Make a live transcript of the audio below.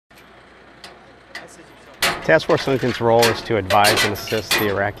Task Force Lincoln's role is to advise and assist the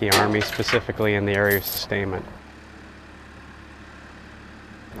Iraqi Army, specifically in the area of sustainment.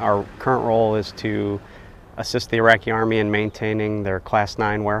 Our current role is to assist the Iraqi Army in maintaining their Class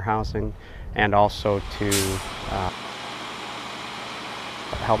 9 warehousing and also to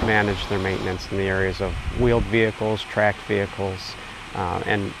help manage their maintenance in the areas of wheeled vehicles, tracked vehicles,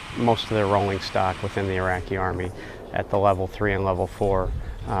 and most of their rolling stock within the Iraqi Army at the level 3 and level 4,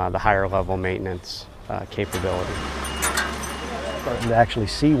 the higher level maintenance capability. Starting to actually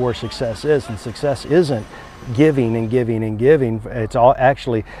see where success is, and success isn't giving and giving and giving. It's all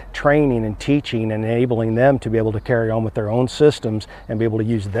actually training and teaching and enabling them to be able to carry on with their own systems and be able to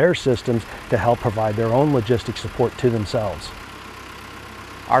use their systems to help provide their own logistic support to themselves.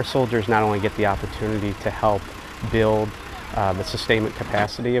 Our soldiers not only get the opportunity to help build the sustainment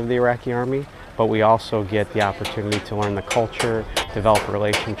capacity of the Iraqi Army, but we also get the opportunity to learn the culture, develop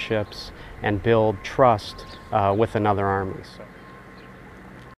relationships, and build trust with another armies.